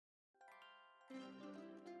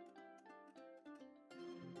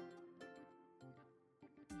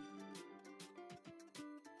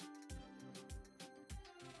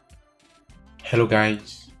Hello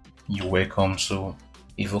guys, you're welcome to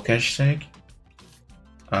Evocash Tech,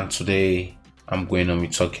 and today I'm going to be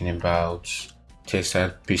talking about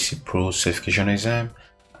TestOut PC Pro certification exam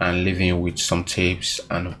and leaving with some tips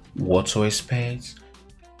and what to expect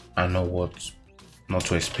and what not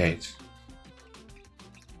to expect.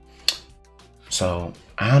 So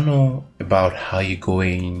I don't know about how you're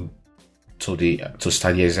going to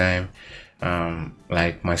study exam.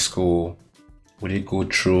 Like my school, we did go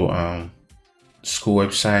through school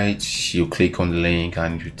website. You click on the link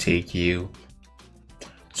and you take you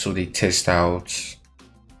to the test out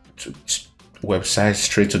website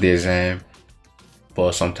straight to the exam.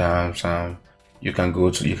 But sometimes you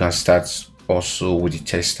can start also with the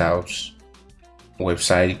test out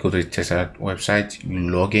website. Go to the test out website, you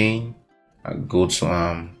log in and go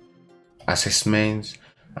to assessments,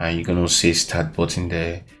 and you're gonna see start button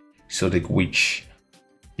there. So which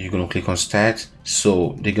you're gonna click on start.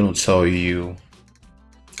 So they're gonna tell you,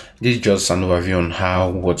 this is just an overview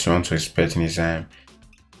on what you want to expect in exam.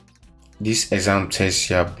 This exam tests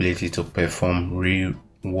your ability to perform real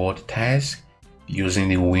world tasks using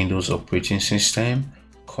the Windows operating system,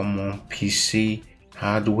 common PC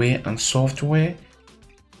hardware and software,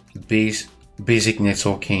 basic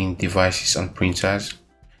networking devices and printers,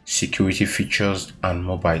 security features, and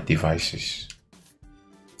mobile devices.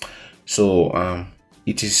 So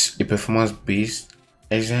it is a performance-based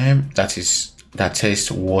exam that tests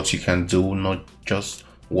what you can do, not just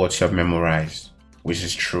what you have memorized, which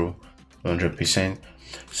is true 100%.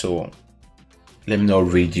 So let me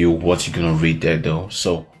not read you what you're gonna read there though.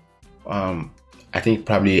 So I think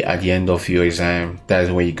probably at the end of your exam, that's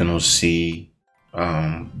where you're gonna see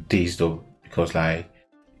this though, because like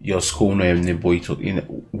your school won't enable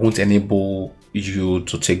you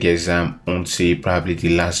to take the exam until probably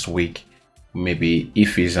the last week. Maybe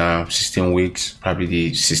if it's 16 weeks, probably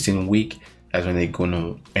the 16th week, that's when they're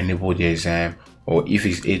gonna enable the exam. Or if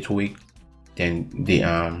it's 8 weeks, then the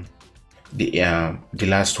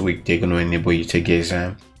last week they're gonna enable you to take the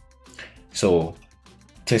exam. So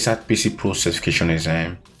TestOut PC Pro certification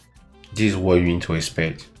exam, this is what you need to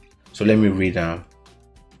expect. So let me read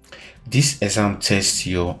this exam tests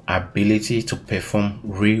your ability to perform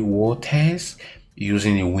real world tests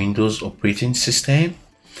using the Windows operating system,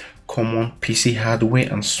 common PC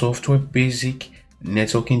hardware and software, basic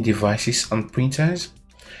networking devices and printers,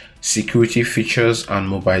 security features, and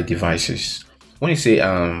mobile devices. When you say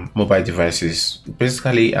mobile devices,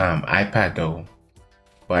 basically iPad though,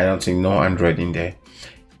 but I don't think no Android in there.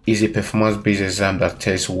 Is a performance-based exam that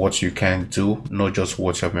tests what you can do, not just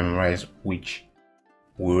what you have memorized, which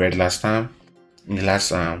we read last time in the last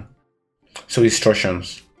so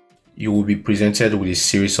instructions. You will be presented with a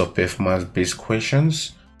series of performance-based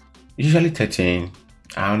questions, usually 13.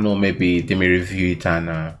 I don't know, maybe they may review it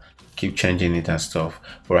and keep changing it and stuff,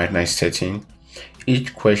 but right now it's 13.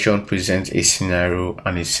 Each question presents a scenario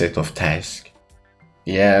and a set of tasks.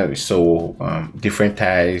 Yeah, so different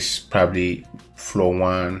tasks, probably floor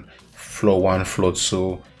one, floor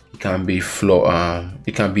two. It can be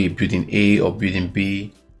it can be building A or building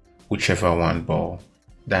B, whichever one, but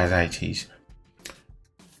that's how it is.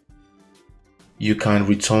 You can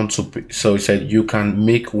return to, so it said you can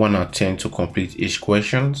make one attempt to complete each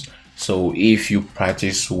questions. So if you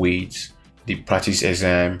practice with the practice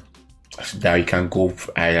exam, that you can go,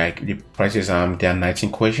 I like the practice exam, there are 19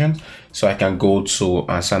 questions, so I can go to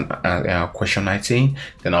answer question 19,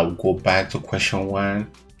 then I'll go back to question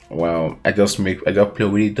 1. Well, I just play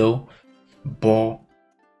with it though. But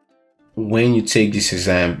when you take this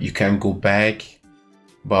exam, you can go back,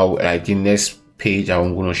 but like the next page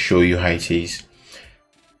I'm going to show you how it is.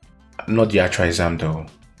 Not the actual exam though.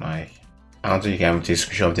 Like, I don't think you can take a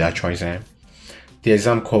screenshot of the actual exam. The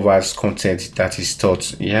exam covers content that is taught.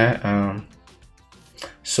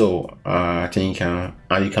 So I think and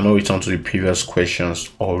you cannot return to the previous questions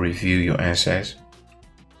or review your answers.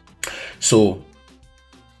 So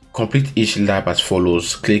complete each lab as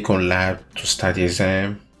follows. Click on lab to start the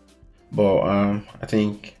exam. But I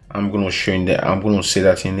think I'm gonna show you that. I'm gonna say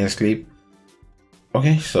that in next clip.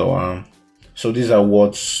 Okay, so these are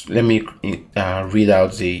what. Let me read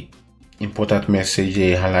out the important message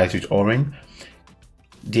they highlight with orange.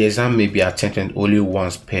 The exam may be attempted only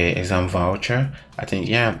once per exam voucher. I think,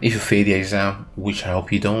 yeah, if you fail the exam, which I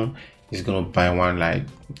hope you don't, it's gonna buy one like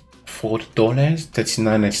 $40,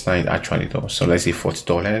 $39.99 actually though. So let's say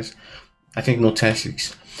 $40. I think no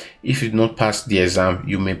taxes. If you do not pass the exam,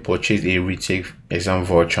 you may purchase a retake exam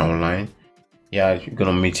voucher online. Yeah, you're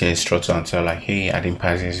gonna meet your instructor and tell like, hey, I didn't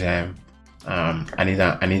pass the exam. I need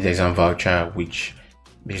the exam voucher, which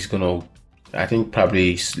is gonna, I think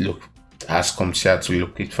probably look ask CompTIA to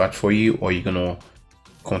locate that for you, or you're gonna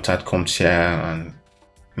contact CompTIA and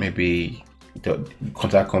maybe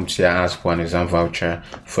contact CompTIA, ask for an exam voucher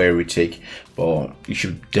for a retake. But you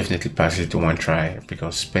should definitely pass it to one try,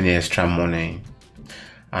 because spending extra money,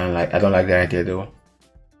 and I don't like the idea though.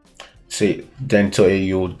 Say then tell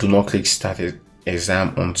you, do not click start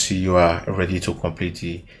exam until you are ready to complete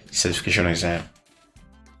the certification exam.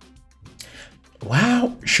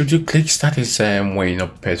 Wow, should you click start exam when you're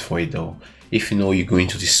not prepared for it though? If you know you're going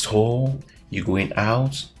to the store, you're going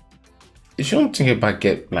out, you shouldn't think about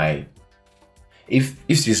if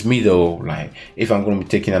it's me though, like if I'm going to be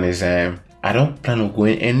taking an exam, I don't plan on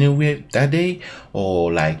going anywhere that day,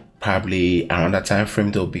 or like probably around that time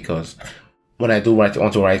frame though, because when I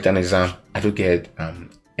want to write an exam, I do get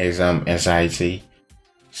exam anxiety.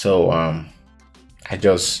 So I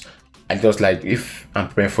just like, if I'm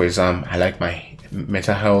preparing for exam, I like my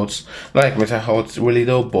mental health, not like mental health really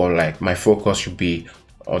though, but like my focus should be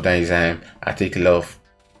on the exam. I take a lot of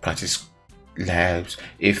practice labs.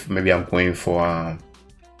 If maybe I'm going for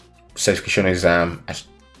certification exam, I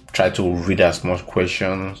try to read as much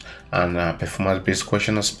questions and performance-based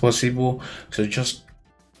questions as possible. So just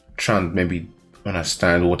try and maybe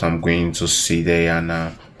understand what I'm going to see there,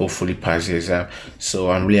 and hopefully pass the exam.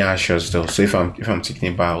 So I'm really anxious though. So if I'm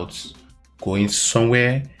thinking about going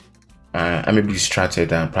somewhere, I may be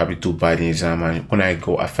distracted and probably do bad in the exam, and when I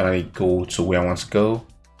finally go to where I want to go,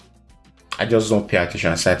 I just don't pay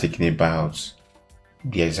attention and start thinking about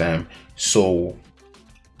the exam. So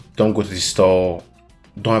don't go to the store,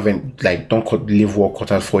 don't leave work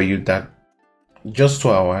cut out for you. That just 2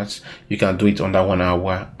 hours, you can do it under 1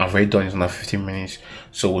 hour. I've already done it under 15 minutes.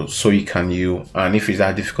 So you can, and if it's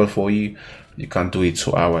that difficult for you, you can do it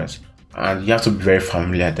 2 hours. And you have to be very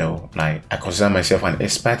familiar though. Like, I consider myself an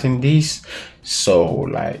expert in this, so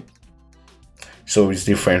it's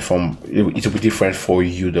different from it will be different for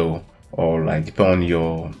you though, or like depend on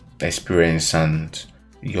your experience and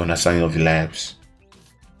your understanding of the labs.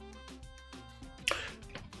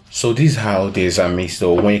 So this is how the exam is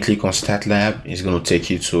though. When you click on start lab, it's going to take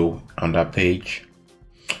you to another page.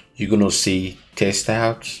 You're going to see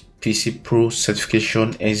TestOut PC Pro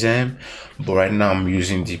certification exam, but right now I'm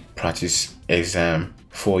using the practice exam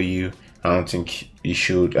for you. I don't think you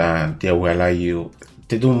should, they will allow you,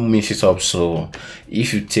 they don't mix it up. So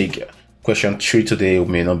if you take question 3 today, it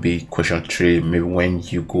may not be question 3 maybe when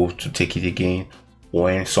you go to take it again, or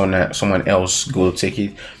when someone else go to take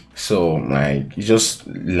it. So like, it's just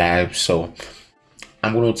labs. So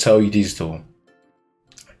I'm going to tell you this though,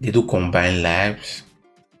 they do combine labs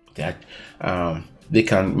that they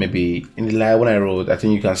can, maybe in the lab when I wrote, I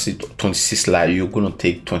think you can see 26 labs. You're going to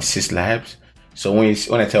take 26 labs. So when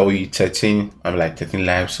I tell you 13, I'm like 13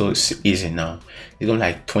 labs, so it's easy now. They don't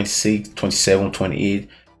like 26, 27, 28,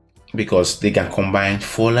 because they can combine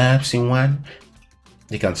 4 labs in one.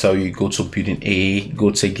 They can tell you, go to building A,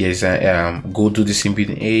 go take the exam, go do this in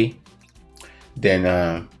building A,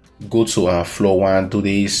 then go to floor 1, do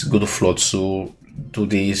this, go to floor 2, do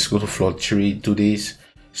this, go to floor 3, do this.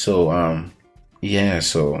 So yeah,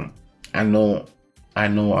 so I know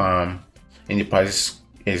in the practice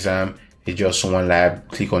exam it's just one lab,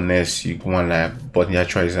 click on next, you go one lab, but in the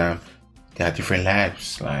actual exam there are different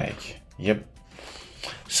labs. Like, yep.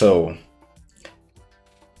 So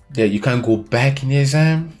there, you can go back in the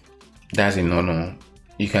exam. That's a no.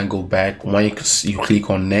 You can go back when you click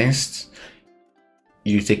on next,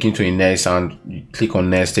 you take into the next, and you click on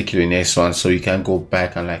next, take you to the next one. So you can go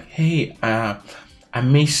back and like, hey, I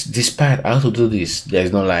missed this part, I have to do this.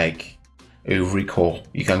 There's no like a recall.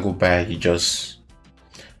 You can go back, you just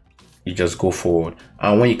go forward.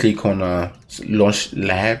 And when you click on launch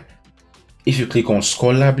lab, if you click on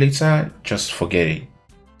score lab later, just forget it.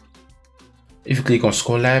 If you click on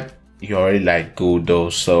score lab, you're already like good though.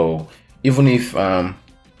 So even if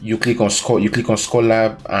you click on score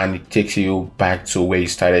lab and it takes you back to where you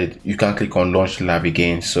started, you can click on launch lab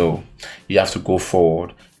again. So you have to go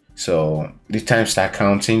forward. So the time start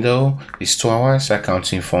counting though. It's 2 hours, start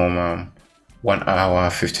counting from 1 hour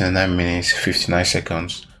 59 minutes 59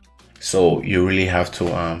 seconds. So you really have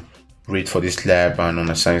to read for this lab and on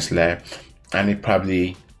a science lab, and it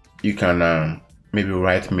probably, you can maybe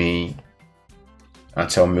write me and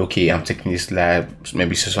tell me, okay, I'm taking this lab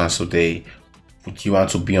maybe so and so day, would you want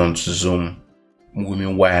to be on Zoom with me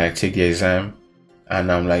while I take the exam?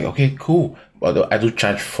 And I'm like, okay, cool, but I do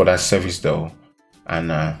charge for that service though.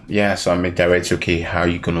 And yeah, so I may direct, okay, how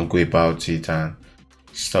you gonna go about it and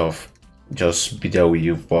stuff, just be there with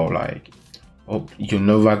you. But like, oh, you're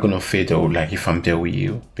never gonna fail though, like if I'm there with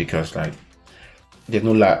you, because like there's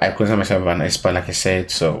no, like, I consider myself an expert, like I said.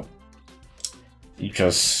 So you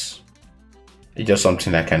just It's just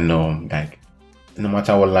something I can know, like no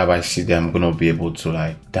matter what lab I see there, I'm gonna be able to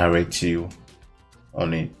like direct you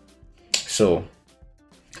on it. So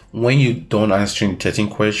when you're done answering 13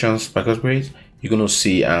 questions by God's grace, you're gonna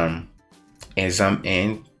see exam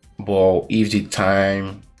end. But if the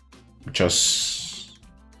time just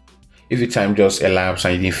elapsed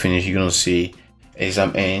and you didn't finish, you're gonna see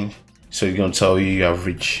exam end. So it's gonna tell you have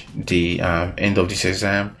reached the end of this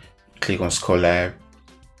exam. Click on Scholar.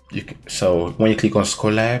 So when you click on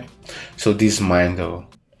Scholar, so this is mine though.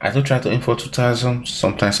 I do try to info 2000.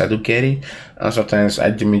 Sometimes I do get it, and sometimes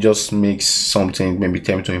I do just mix something, maybe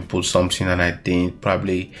tell me to input something, and I think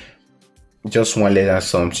probably just one letter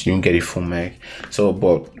something, you get a full mark. So,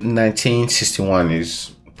 but 1961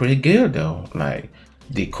 is pretty good though. Like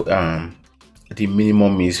the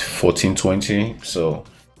minimum is 1420. So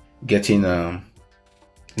getting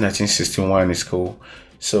 1961 is cool.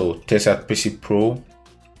 So TestOut PC Pro.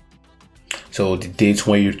 So the date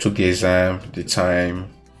when you took the exam, the time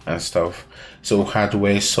and stuff. So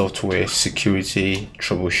hardware, software, security,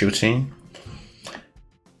 troubleshooting.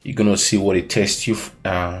 You're gonna see what it tests you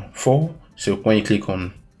for. So when you click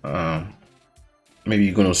on maybe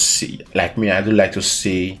you're gonna see, like me, I do like to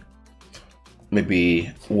see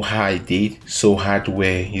maybe how I did. So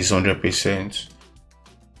hardware is 100%,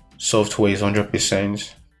 software is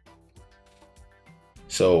 100%,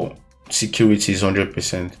 so security is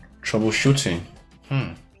 100%, troubleshooting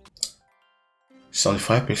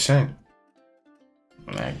 75%.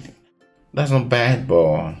 Like that's not bad,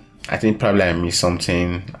 but I think probably I missed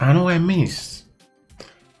something. I don't know what I missed,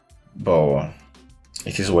 but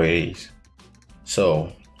it is what it is.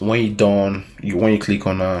 So when you're done, when you click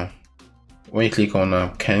on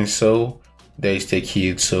cancel, there is take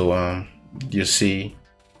you to you see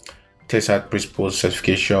TestOut PC Pro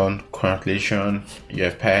certification. Congratulations, you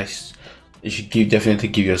have passed. You should definitely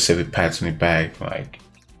give yourself a pat on the back. Like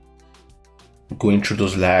going through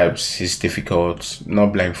those labs is difficult.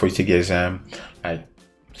 Not blind before you take the exam. Like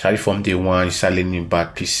starting from day one, you start learning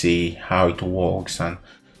about PC, how it works and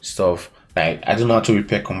stuff. Like I don't know how to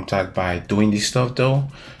repair computers by doing this stuff though.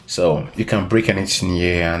 So you can break anything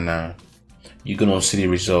here and you're gonna see the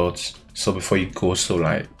results. So before you go, so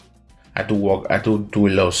like I do do a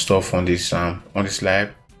lot of stuff on this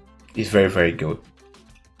lab. It's very, very good.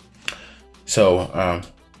 So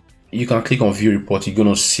you can click on view report, you're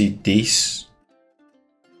gonna see this.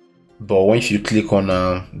 But once you click on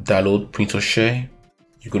download, print or share,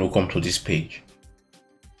 you're gonna come to this page.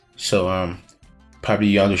 So probably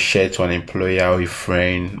you have to share to an employer or a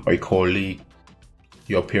friend or a colleague,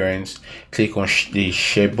 your parents. Click on the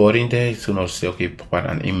share button there. It's gonna say okay, put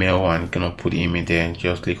an email, and you're gonna put the email there and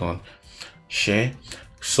just click on share.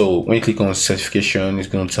 So when you click on certification, it's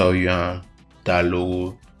gonna tell you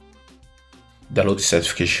download the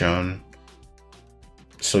certification.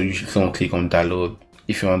 So you can click on download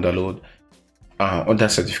if you want to download other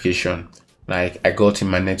certification. Like I got in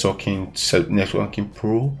my networking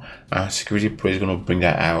pro and security pro is gonna bring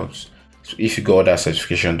that out. So if you got that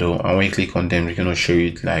certification though, and when you click on them, it's gonna show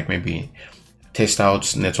you like maybe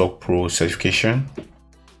TestOut network pro certification.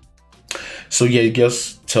 So yeah, it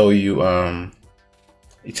just tell you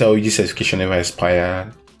it tell you this certification never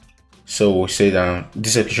expired. So we say that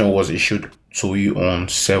this certification was issued to you on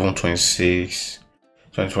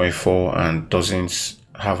 7/26/2024 and doesn't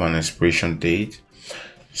have an expiration date.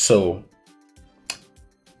 So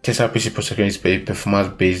TestOut PC Pro certification is performance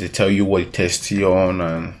based. They tell you what it tests you on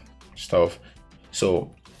and stuff.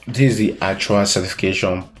 So this is the actual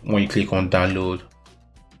certification. When you click on download,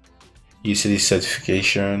 you see the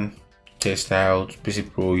certification, TestOut PC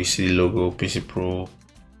Pro. You see the logo, PC Pro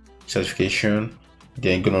certification.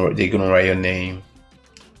 They're gonna write your name,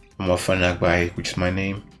 Mofanagbai, which is my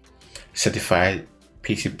name. Certified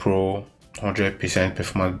PC Pro, 100%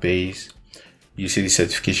 performance based. You see the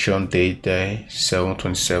certification date there,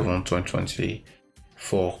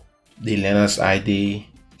 7/27/2024. The learner's ID,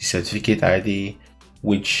 the certificate ID,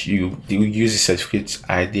 which you use the certificate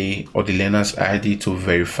ID or the learner's ID to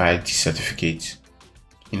verify the certificate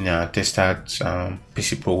in our TestOut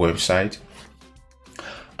PC Pro website.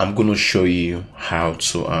 I'm going to show you how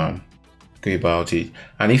to go about it,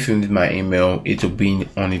 and if you need my email, it will be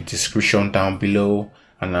on the description down below,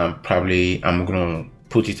 and I'm going to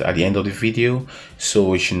put it at the end of the video,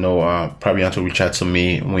 so you should know probably have to reach out to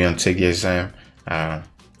me when you take the exam. I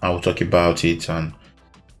will talk about it and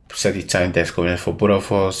set the time that's going for both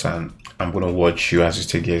of us, and I'm going to watch you as you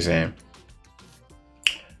take the exam.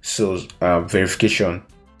 So verification.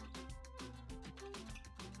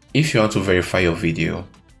 If you want to verify your video,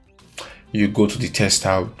 you go to the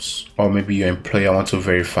TestOut, or maybe your employer want to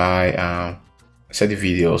verify the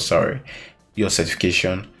video, sorry, your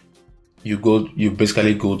certification, you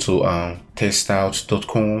basically go to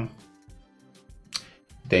testout.com.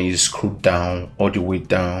 Then you scroll down all the way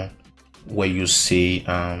down where you see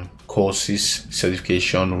courses,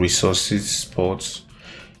 certification, resources, sports.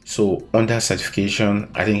 So under certification,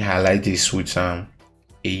 I think highlight this with a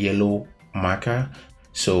yellow marker.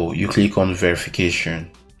 So you click on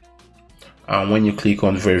verification, and when you click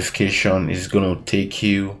on verification, it's gonna take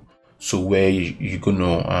you to where you're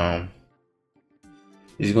gonna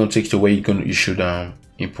it's gonna take you to where you should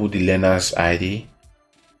input the learner's ID.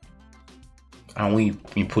 And when you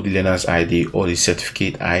input the learner's ID or the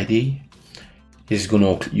certificate ID, you're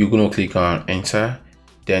gonna click on enter.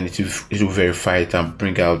 Then it will verify it and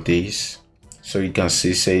bring out this. So you can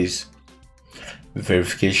see, says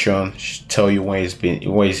verification, tell you when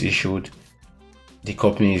it's issued, the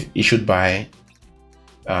company is issued by,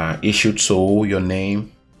 issued, so your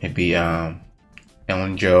name, maybe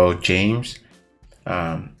Angel James,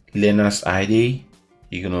 learner's ID,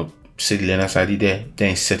 you're gonna see the learner's ID there.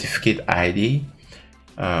 Then certificate ID,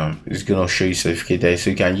 it's gonna show you certificate there, so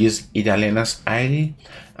you can use either learner's ID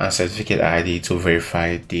and certificate ID to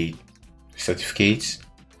verify the certificates.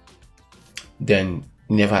 Then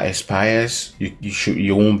never expires.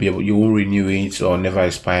 You won't renew it, or never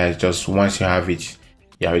expires. Just once you have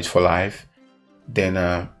it for life. Then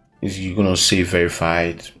you're gonna say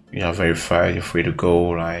verified. You are verified, you're free to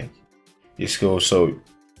go, right? It's cool. So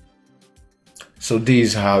this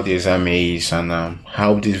is how the exam is, and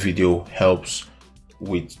how this video helps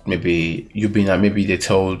with maybe maybe they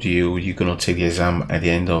told you you're gonna take the exam at the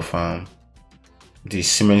end of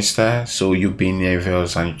this semester, so you've been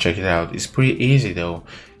nervous and you check it out. It's pretty easy though.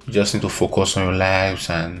 You just need to focus on your labs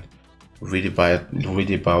and read about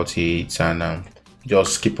it, and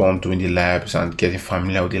just keep on doing the labs and getting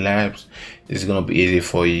familiar with the labs. It's gonna be easy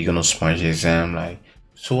for you. You're gonna smash the exam like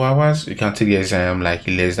 2 hours. You can take the exam like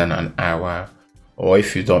in less than an hour, or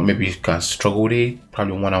if you don't, maybe you can struggle with it,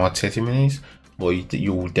 probably 1 hour 30 minutes, but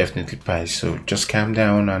you will definitely pass. So just calm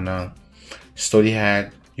down and study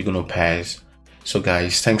hard. You're gonna pass. So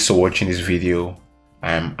guys, thanks for watching this video.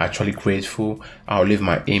 I'm actually grateful. I'll leave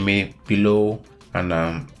my email below, and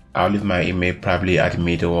I'll leave my email probably at the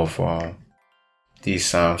middle of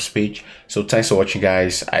this speech. So thanks for watching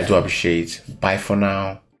guys. I do appreciate. Bye for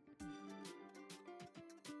now.